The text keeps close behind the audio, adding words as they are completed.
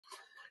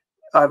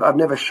I've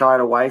never shied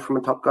away from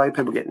a top guy.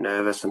 People get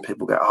nervous and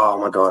people go, "Oh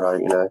my God,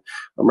 I'm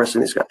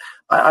wrestling this guy."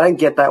 I don't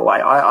get that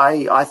way.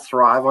 I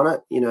thrive on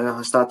it.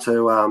 I start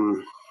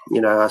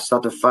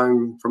to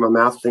foam from my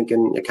mouth,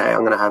 thinking, "Okay,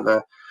 I'm going to have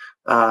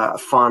a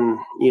fun,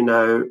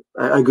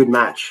 a good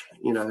match,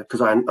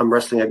 because I'm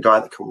wrestling a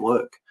guy that can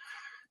work,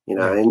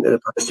 and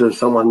opposed to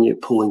someone you're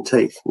pulling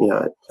teeth,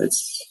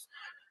 it's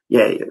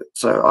yeah.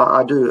 So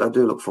I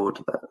do look forward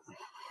to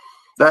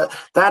that.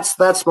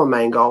 That's my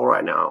main goal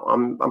right now.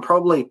 I'm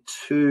probably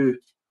too.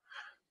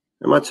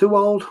 Am I too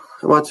old?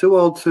 Am I too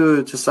old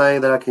to say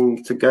that I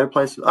can to go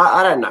places?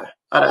 I don't know.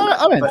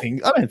 I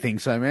don't think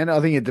so, man. I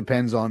think it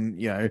depends on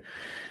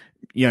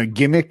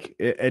gimmick.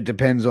 It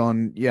depends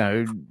on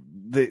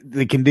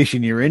the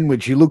condition you're in,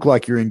 which you look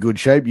like you're in good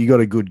shape. You got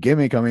a good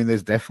gimmick. I mean,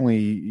 there's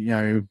definitely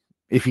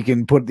if you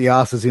can put the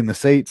asses in the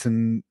seats,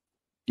 and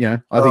I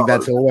think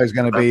that's always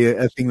going to be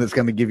a thing that's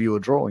going to give you a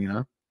draw.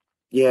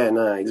 Yeah,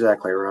 no,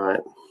 exactly right.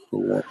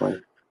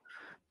 Exactly.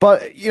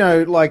 But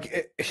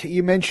like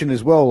you mentioned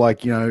as well,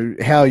 like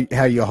how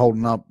you're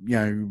holding up,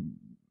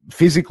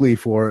 physically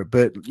for it.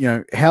 But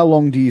how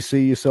long do you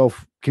see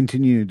yourself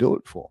continuing to do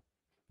it for?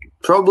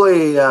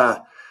 Probably as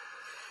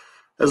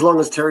long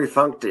as Terry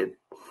Funk did.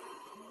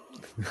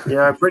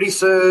 Pretty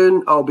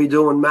soon I'll be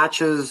doing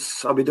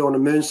matches. I'll be doing a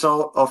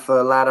moonsault off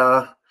a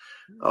ladder.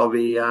 I'll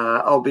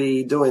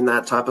be doing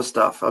that type of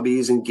stuff. I'll be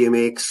using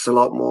gimmicks a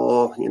lot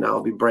more.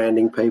 I'll be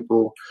branding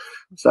people.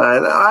 So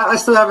I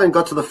still haven't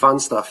got to the fun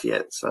stuff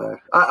yet. So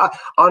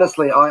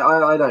honestly,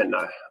 I don't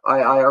know.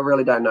 I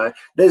really don't know.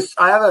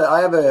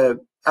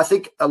 I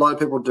think a lot of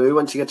people do.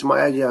 Once you get to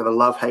my age, you have a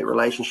love-hate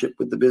relationship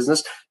with the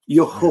business.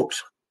 You're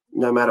hooked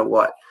no matter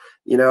what.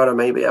 You know what I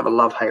mean? But you have a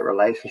love-hate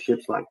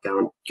relationships, like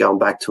going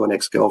back to an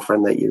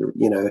ex-girlfriend that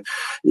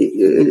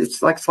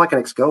it's like an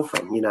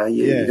ex-girlfriend.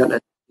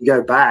 You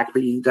go back,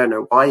 but you don't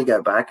know why you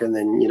go back, and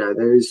then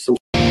there is some